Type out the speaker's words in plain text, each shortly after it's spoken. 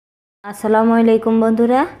আসসালামু আলাইকুম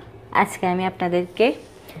বন্ধুরা, আজকে আমি আপনাদেরকে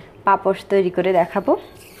পাপোশ তৈরি করে দেখাবো।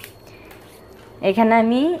 এখানে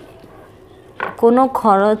আমি কোনো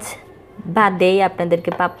খরচ বাদেই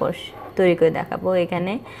আপনাদেরকে পাপোশ তৈরি করে দেখাবো।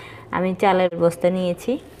 এখানে আমি চালের বস্তা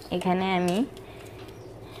নিয়েছি, এখানে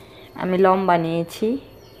আমি লম্বা নিয়েছি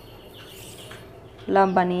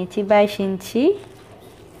 22 ইঞ্চি,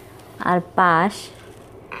 আর পাশ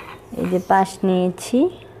এই যে পাশ নিয়েছি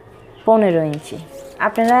 15 ইঞ্চি।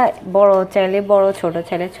 আপনারা বড় চাইলে বড়, ছোট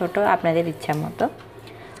চাইলে ছোট, আপনাদের ইচ্ছা মতো।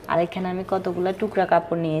 আর এখানে আমি কতগুলো টুকরা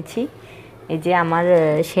কাপড় নিয়েছি। এই যে আমার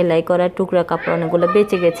সেলাই করা টুকরা কাপড় অনেকগুলো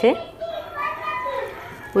বেঁচে গেছে,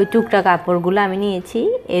 ওই টুকরা কাপড়গুলো আমি নিয়েছি।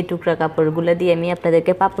 এই টুকরা কাপড়গুলো দিয়ে আমি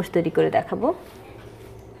আপনাদেরকে পাপোশ তৈরি করে দেখাবো।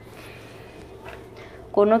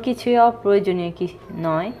 কোনো কিছুই অপ্রয়োজনীয় কি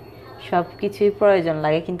নয়, সব কিছুই প্রয়োজন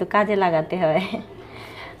লাগে, কিন্তু কাজে লাগাতে হয়।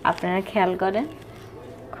 আপনারা খেয়াল করেন,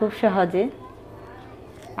 খুব সহজে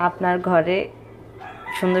আপনার ঘরে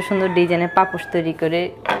সুন্দর সুন্দর ডিজাইনের পাপোশ তৈরি করে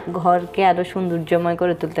ঘরকে আরও সৌন্দর্যময়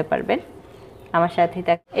করে তুলতে পারবেন। আমার সাথেই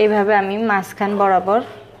থাক। এইভাবে আমি মাঝখান বরাবর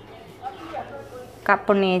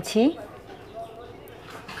কাপড় নিয়েছি।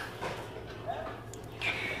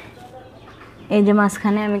 এই যে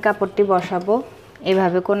মাঝখানে আমি কাপড়টি বসাবো,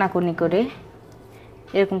 এভাবে কোনাকুনি করে,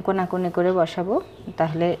 এরকম কোনাকুনি করে বসাবো,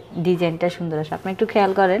 তাহলে ডিজাইনটা সুন্দর আসে। আপনি একটু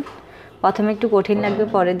খেয়াল করেন, প্রথমে একটু কঠিন লাগবে,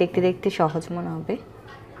 পরে দেখতে দেখতে সহজ মনে হবে।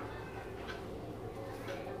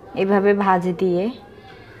 এভাবে ভাঁজ দিয়ে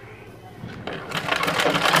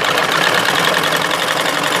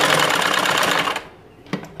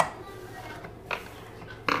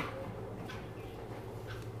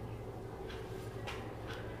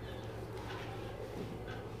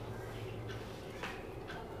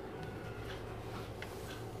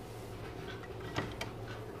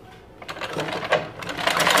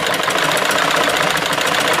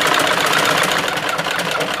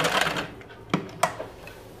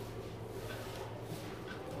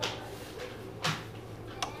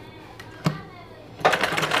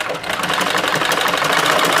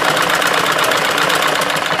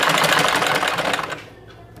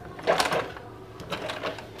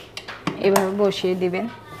এভাবে বসিয়ে দিবেন।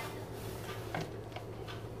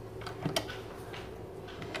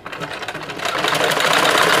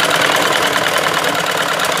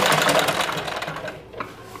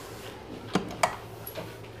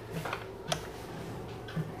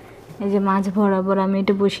 এই যে মাঝ বরাবর আমি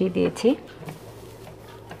এটা বসিয়ে দিয়েছি,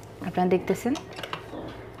 আপনারা দেখতেছেন।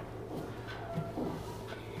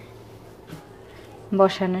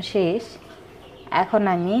 বসানো শেষ, এখন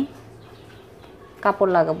আমি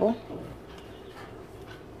কাপড় লাগাবো।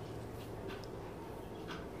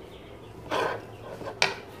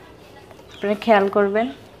 আপনি খেয়াল করবেন,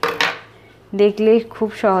 দেখলে খুব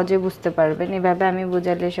সহজে বুঝতে পারবেন, এভাবে আমি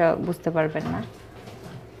বোঝালে বুঝতে পারবেন না।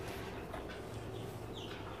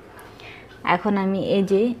 এখন আমি এই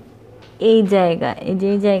যে এই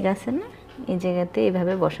জায়গা আছে না, এই জায়গাতে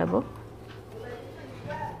এভাবে বসাবো।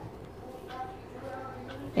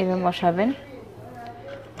 এভাবে বসাবেন।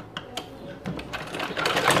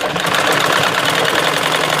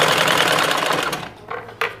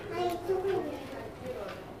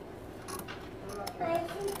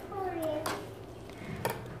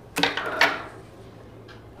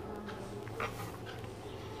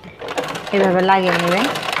 এভাবে লাগিয়ে নেবেন।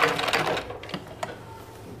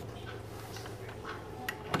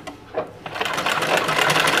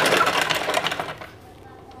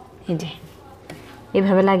 এই যে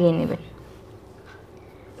এভাবে লাগিয়ে নেবেন।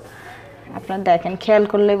 আপনারা দেখেন, খেয়াল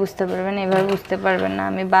করলে বুঝতে পারবেন, এভাবে বুঝতে পারবেন না।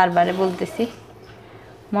 আমি বারবারে বলতেছি,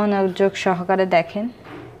 মনোযোগ সহকারে দেখেন,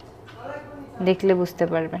 দেখলে বুঝতে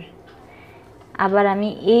পারবেন। আবার আমি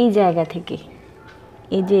এই জায়গা থেকে,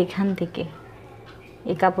 এই যে এখান থেকে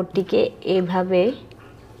এই কাপড়টিকে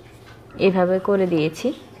এভাবে করে দিয়েছি।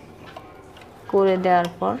 করে দেওয়ার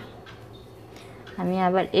পর আমি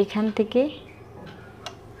আবার এখান থেকে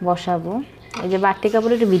বসাবো। এই যে বাড়তি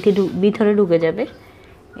কাপড় একটু ভিতরে ঢুকে যাবে,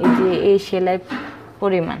 এই যে এই সেলাই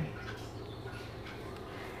পরিমাণ।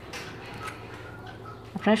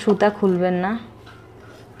 আপনারা সুতা খুলবেন না,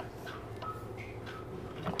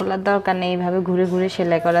 খোলার দরকার নেই, এইভাবে ঘুরে ঘুরে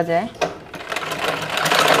সেলাই করা যায়।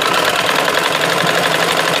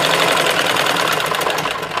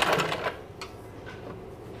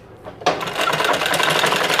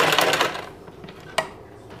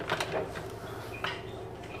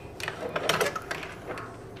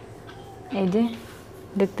 এই যে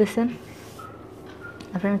দেখতেছেন,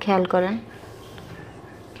 আপনারা খেয়াল করেন,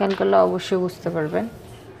 খেয়াল করলে অবশ্যই বুঝতে পারবেন।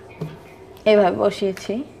 এভাবে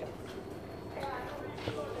বসিয়েছি।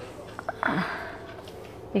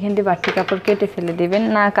 এখান থেকে বাড়তি কাপড় কেটে ফেলে দিবেন,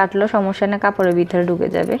 না কাটলেও সমস্যা না, কাপড়ের ভিতরে ঢুকে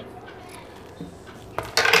যাবে।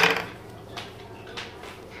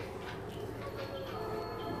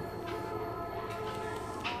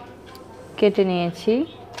 কেটে নিয়েছি।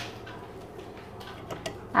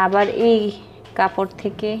 আবার এই কাপড়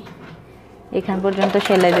থেকে এখান পর্যন্ত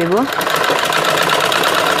সেলাই দেব।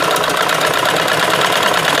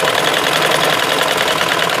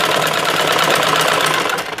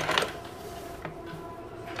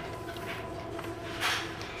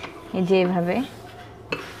 এই যে এভাবে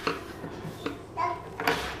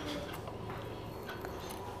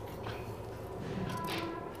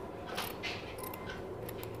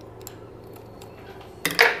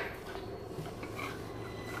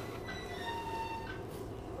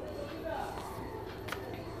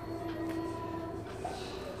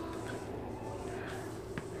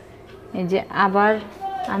এই যে আবার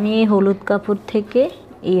আমি এই হলুদ কাপড় থেকে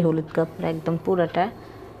এই হলুদ কাপড় একদম পুরাটা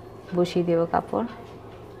বসিয়ে দেব কাপড়।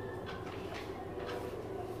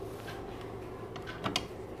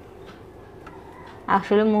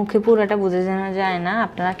 আসলে মুখে পুরাটা বোঝা যায় না,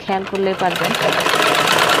 আপনারা খেয়াল করলে পারবেন।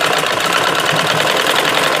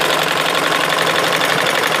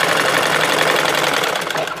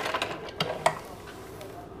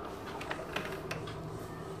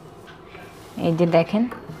 এই যে দেখেন,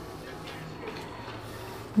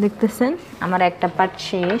 দেখতেছেন আমার একটা পার্ট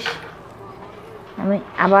শেষ, আমি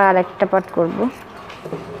আবার আরেকটা পার্ট করব।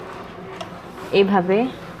 এইভাবে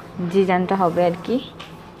ডিজাইনটা হবে আর কি।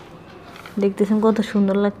 দেখতেছেন কত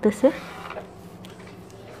সুন্দর লাগতেছে।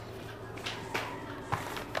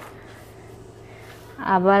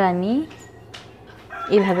 আবার আমি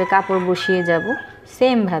এইভাবে কাপড় বসিয়ে যাব,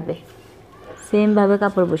 সেম ভাবে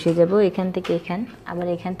কাপড় বসিয়ে যাব। এখান থেকে এখান, আবার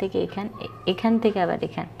এখান থেকে এখান, এখান থেকে আবার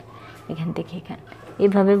এখান, এখান থেকে এখান,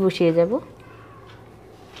 এইভাবে বসিয়ে যাব।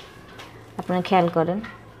 আপনারা খেয়াল করেন।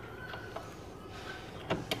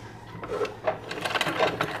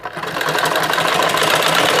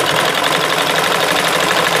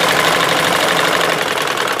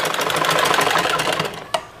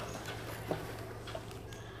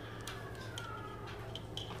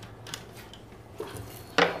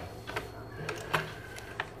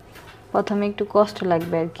 প্রথমে একটু কষ্ট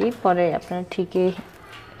লাগবে আর কি, পরে আপনার ঠিকই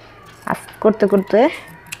করতে করতে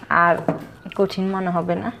আর কঠিন মনে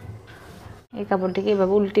হবে না। এই কাপড়টিকে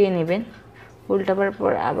এভাবে উল্টিয়ে নেবেন, উল্টাবার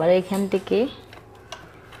পর আবার এখান থেকে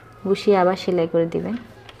বসিয়ে আবার সেলাই করে দিবেন।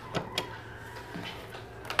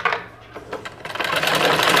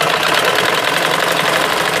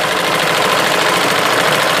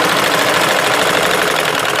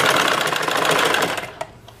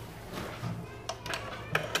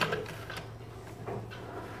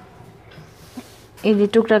 এই যে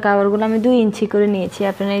টুকরা কাপড়গুলো আমি 2 ইঞ্চি করে নিয়েছি।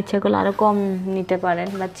 আপনারা ইচ্ছা করলে আরও কম নিতে পারেন,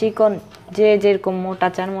 বা চিকন যে যেরকম মোটা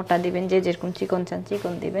চান মোটা দিবেন, যে যেরকম চিকন চান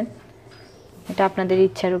চিকন দিবেন, এটা আপনাদের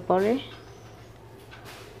ইচ্ছার উপরে।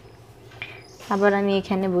 আবার আমি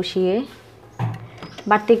এখানে বসিয়ে,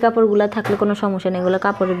 বাড়তি কাপড়গুলো থাকলে কোনো সমস্যা নেই, এগুলো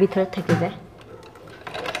কাপড়ের ভিতরে থেকে যায়।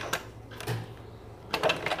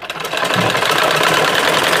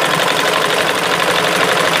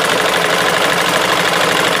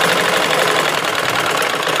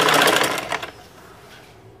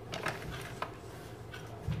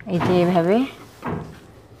 এই যে এভাবে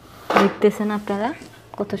দেখতেছেন আপনারা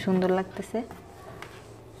কত সুন্দর লাগতেছে।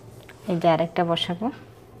 এই যে আরেকটা বসাবো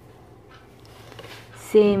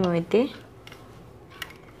সেম ওয়েতে।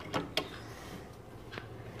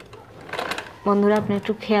 বন্ধুরা আপনি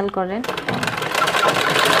একটু খেয়াল করেন,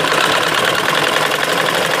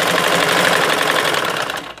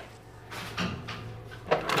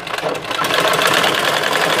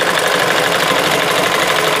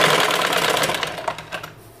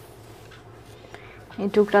 এই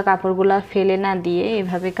টুকরা কাপড়গুলা ফেলে না দিয়ে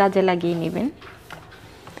এভাবে কাজে লাগিয়ে নেবেন।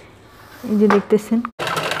 এই যে দেখতেছেন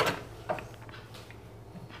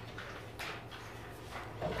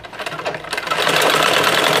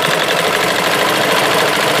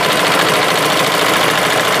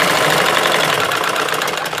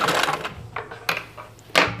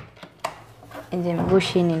এই যে আমি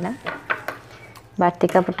বসিয়ে নিলাম, বাড়তি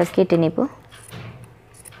কাপড়টা কেটে নেব।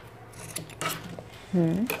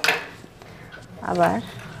 আবার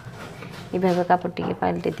এইভাবে কাপড়টিকে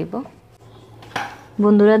পাল্টে দিব।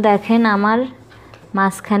 বন্ধুরা দেখেন আমার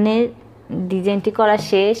মাঝখানে ডিজাইনটি করা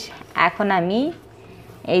শেষ। এখন আমি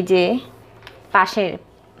এই যে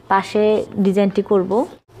পাশে ডিজাইনটি করব।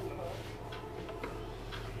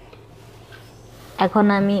 এখন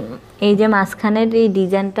আমি এই যে মাঝখানের এই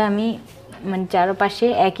ডিজাইনটা আমি মানে চারপাশে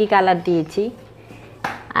একই কালার দিয়েছি,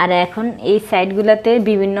 আর এখন এই সাইডগুলোতে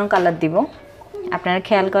বিভিন্ন কালার দিব। আপনারা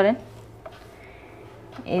খেয়াল করেন,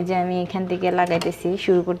 এই যে আমি এখান থেকে লাগাইতেছি,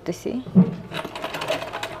 শুরু করতেছি।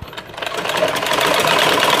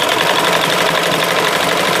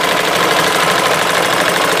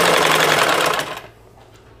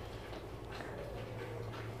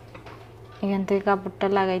 কাপড়টা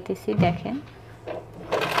লাগাইতেছি, দেখেন।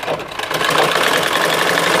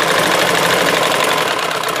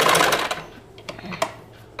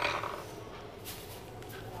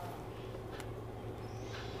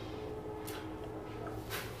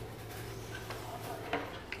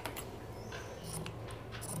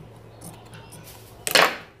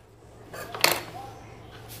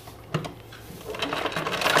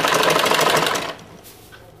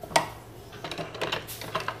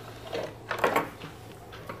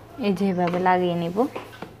 এই যেভাবে লাগিয়ে নিব।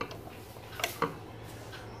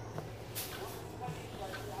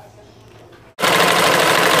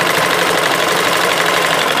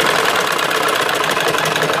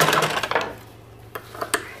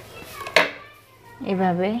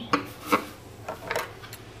 এভাবে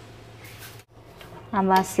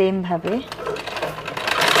আবার সেম ভাবে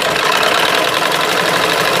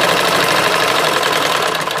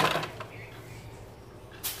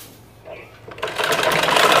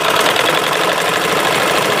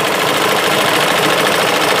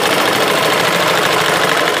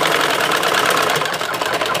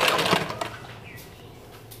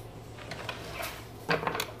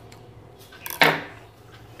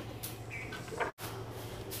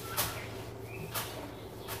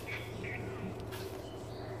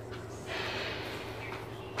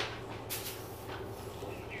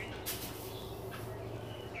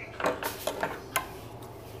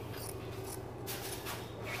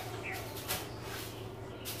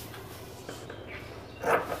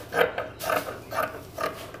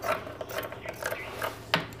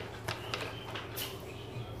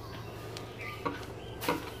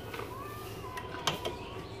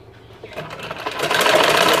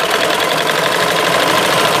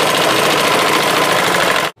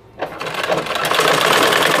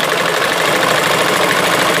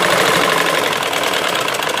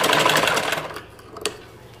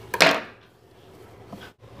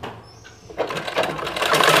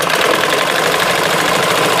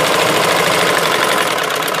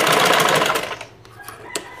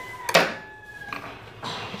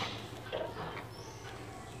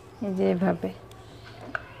যেভাবে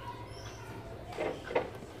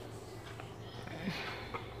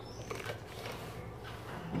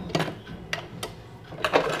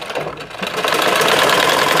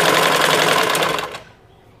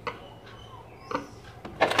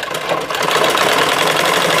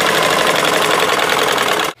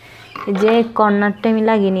যে কর্নারটা আমি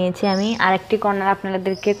লাগিয়ে নিয়েছি, আমি আরেকটি কর্নার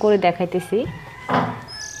আপনাদেরকে করে দেখাইতেছি।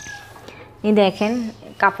 এই দেখেন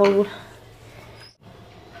কাপড়গুলো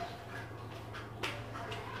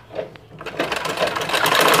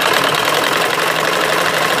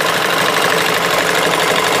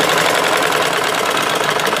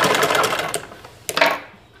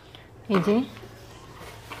এই যে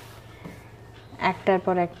একটার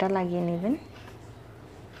পর একটা লাগিয়ে নেবেন।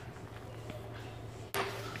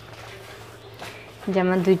 যে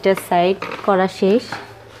আমার দুইটা সাইড করা শেষ,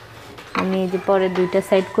 আমি এই যে পরে দুইটা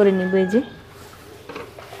সাইড করে নিব। এই যে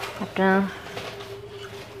আপনার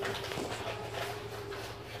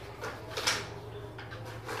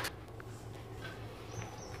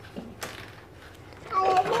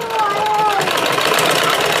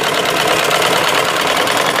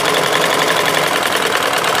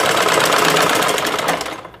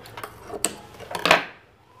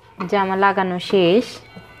জামা লাগানো শেষ,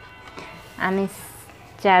 আমি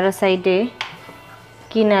চারো সাইডে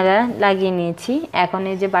কিনারা লাগিয়ে নিয়েছি। এখন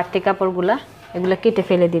এই যে বাড়তি কাপড়গুলা এগুলো কেটে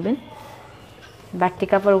ফেলে দিবেন, বাড়তি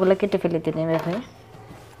কাপড়গুলো কেটে ফেলে দিবেন। এভাবে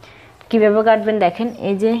কীভাবে কাটবেন দেখেন,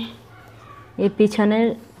 এই যে এই পিছনের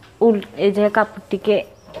এই যে কাপড়টিকে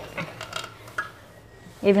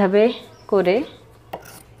এভাবে করে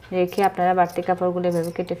রেখে আপনারা বাড়তি কাপড়গুলো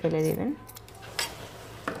এভাবে কেটে ফেলে দিবেন,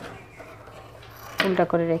 উল্টা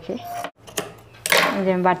করে রেখে। এই যে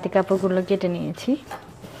আমি বাড়তি কাপড়গুলো কেটে নিয়েছি।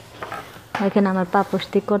 এখানে আমার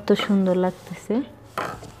পাপোশটি কত সুন্দর লাগতেছে।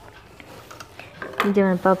 এই যে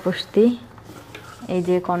আমার পাপোশটি, এই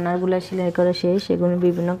যে কর্নারগুলো সেলাই করা শেষ, এগুলো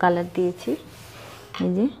বিভিন্ন কালার দিয়েছি।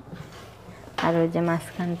 এই যে আর ওই যে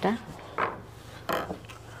মাঝখানটা,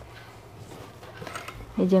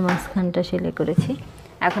 এই যে মাঝখানটা সেলাই করেছি।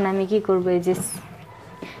 এখন আমি কি করব, এই যে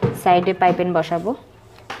সাইডে পাইপিং বসাবো,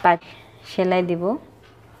 পাইপ সেলাই দিব।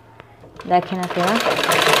 দেখেন আপনারা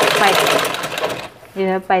পাইপ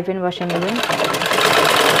এভাবে পাইপিং বসে নেবেন।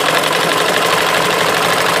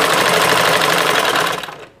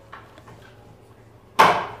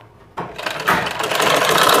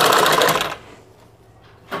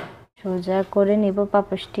 সোজা করে নিব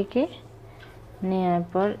পাপোশটিকে, নেওয়ার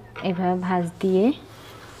পর এভাবে ভাঁজ দিয়ে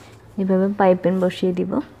এভাবে পাইপিং বসিয়ে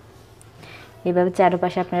দিব। এভাবে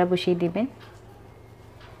চারপাশে আপনারা বসিয়ে দিবেন।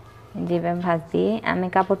 যেভাবে ভাঁজ দিয়ে আমি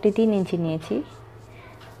কাপড়টি 3 ইঞ্চি নিয়েছি।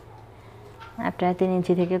 আপনারা 3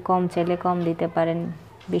 ইঞ্চি থেকে কম চাইলে কম দিতে পারেন,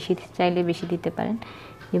 বেশি চাইলে বেশি দিতে পারেন।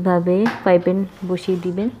 এভাবে পাইপিং বসিয়ে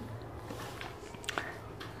দিবেন।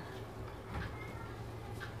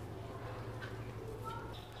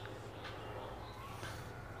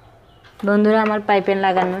 বন্ধুরা, আমার পাইপিং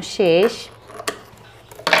লাগানো শেষ।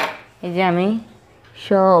 এই যে আমি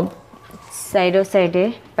সব সাইডে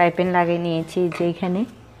পাইপিং লাগিয়ে নিয়েছি, যে এখানে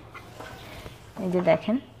এই যে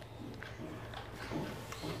দেখেন।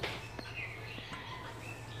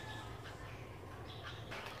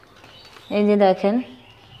 এই যে দেখেন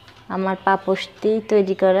আমার পাপোশটি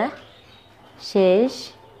তৈরি করা শেষ।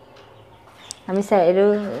 আমি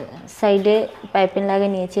সাইডে পাইপিং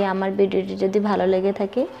লাগিয়ে নিয়েছি। আমার ভিডিওটি যদি ভালো লেগে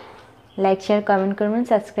থাকে লাইক শেয়ার কমেন্ট করবেন,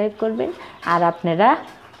 সাবস্ক্রাইব করবেন। আর আপনারা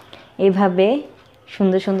এইভাবে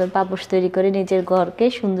সুন্দর সুন্দর পাপোশ তৈরি করে নিজের ঘরকে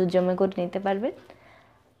সৌন্দর্যময় করে নিতে পারবেন।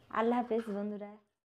 আল্লাহ হাফেজ বন্ধুরা।